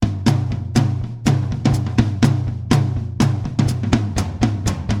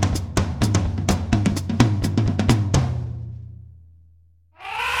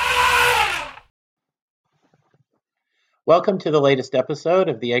Welcome to the latest episode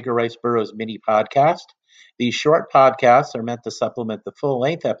of the Edgar Rice Burroughs mini podcast. These short podcasts are meant to supplement the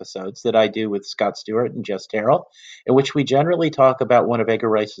full-length episodes that I do with Scott Stewart and Jess Terrell, in which we generally talk about one of Edgar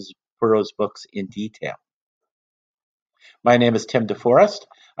Rice Burroughs' books in detail. My name is Tim DeForest.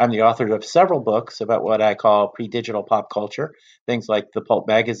 I'm the author of several books about what I call pre-digital pop culture, things like the pulp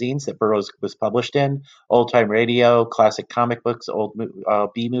magazines that Burroughs was published in, old-time radio, classic comic books, old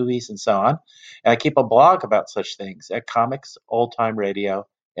B-movies, and so on. And I keep a blog about such things at Comics, Old-Time Radio,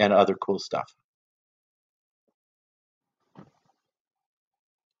 and other cool stuff.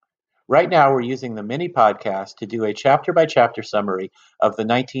 Right now, we're using the mini podcast to do a chapter-by-chapter summary of the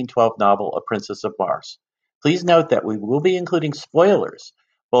 1912 novel A Princess of Mars. Please note that we will be including spoilers,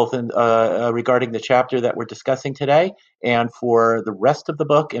 both regarding the chapter that we're discussing today and for the rest of the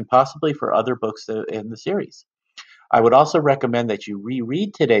book and possibly for other books in the series. I would also recommend that you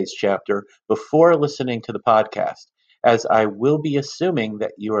reread today's chapter before listening to the podcast, as I will be assuming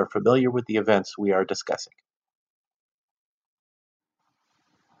that you are familiar with the events we are discussing.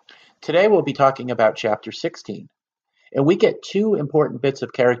 Today we'll be talking about Chapter 16, and we get two important bits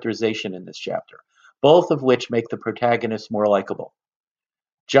of characterization in this chapter, both of which make the protagonist more likable.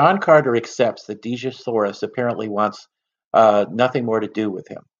 John Carter accepts that Dejah Thoris apparently wants nothing more to do with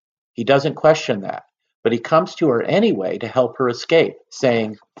him. He doesn't question that, but he comes to her anyway to help her escape,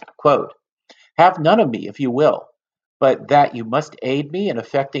 saying, quote, "Have none of me if you will, but that you must aid me in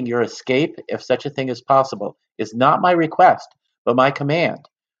effecting your escape, if such a thing is possible, is not my request, but my command.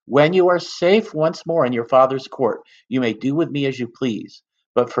 When you are safe once more in your father's court, you may do with me as you please.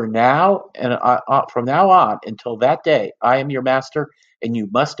 But for now, and from now on until that day, I am your master, and you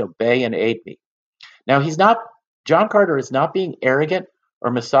must obey and aid me." Now, John Carter is not being arrogant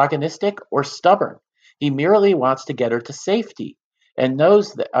or misogynistic or stubborn. He merely wants to get her to safety and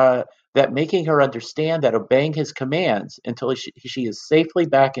knows that making her understand that obeying his commands until she is safely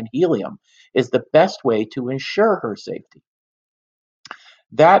back in Helium is the best way to ensure her safety.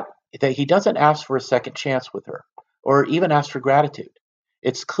 That he doesn't ask for a second chance with her or even ask for gratitude.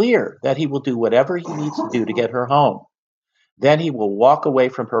 It's clear that he will do whatever he needs to do to get her home. Then he will walk away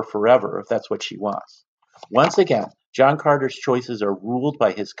from her forever if that's what she wants. Once again, John Carter's choices are ruled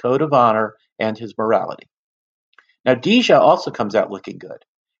by his code of honor and his morality. Now, Dejah also comes out looking good.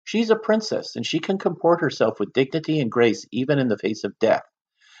 She's a princess, and she can comport herself with dignity and grace even in the face of death.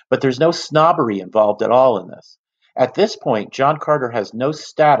 But there's no snobbery involved at all in this. At this point, John Carter has no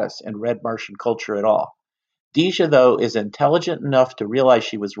status in Red Martian culture at all. Dejah, though, is intelligent enough to realize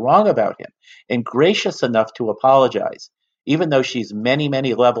she was wrong about him and gracious enough to apologize, even though she's many,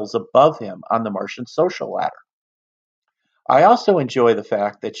 many levels above him on the Martian social ladder. I also enjoy the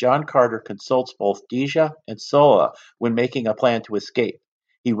fact that John Carter consults both Dejah and Sola when making a plan to escape.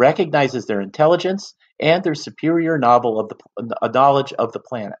 He recognizes their intelligence and their superior knowledge of the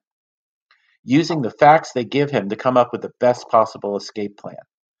planet, using the facts they give him to come up with the best possible escape plan.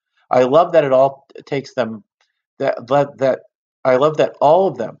 I love that all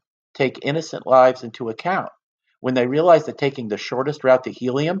of them take innocent lives into account. When they realize that taking the shortest route to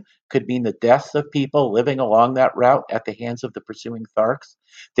Helium could mean the deaths of people living along that route at the hands of the pursuing Tharks,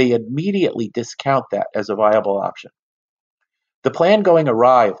 they immediately discount that as a viable option. The plan going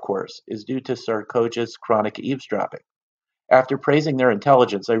awry, of course, is due to Sarkoja's chronic eavesdropping. After praising their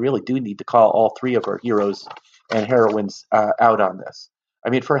intelligence, I really do need to call all three of our heroes and heroines out on this. I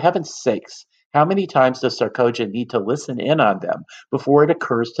mean, for heaven's sakes, how many times does Sarkoja need to listen in on them before it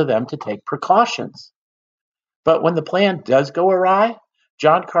occurs to them to take precautions? But when the plan does go awry,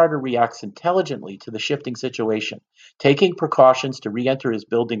 John Carter reacts intelligently to the shifting situation, taking precautions to re-enter his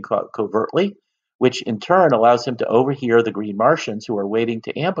building covertly, which in turn allows him to overhear the Green Martians who are waiting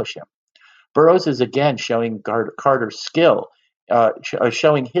to ambush him. Burroughs is again showing Carter's skill,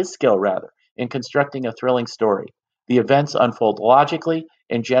 showing his skill in constructing a thrilling story. The events unfold logically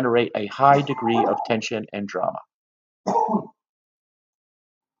and generate a high degree of tension and drama.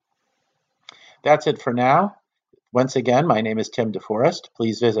 That's it for now. Once again, my name is Tim DeForest.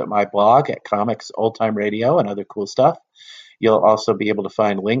 Please visit my blog at Comics, Old-Time Radio, and other cool stuff. You'll also be able to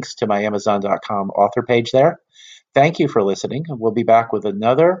find links to my Amazon.com author page there. Thank you for listening. We'll be back with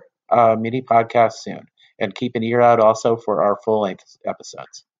another mini podcast soon. And keep an ear out also for our full-length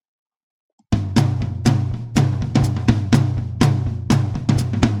episodes.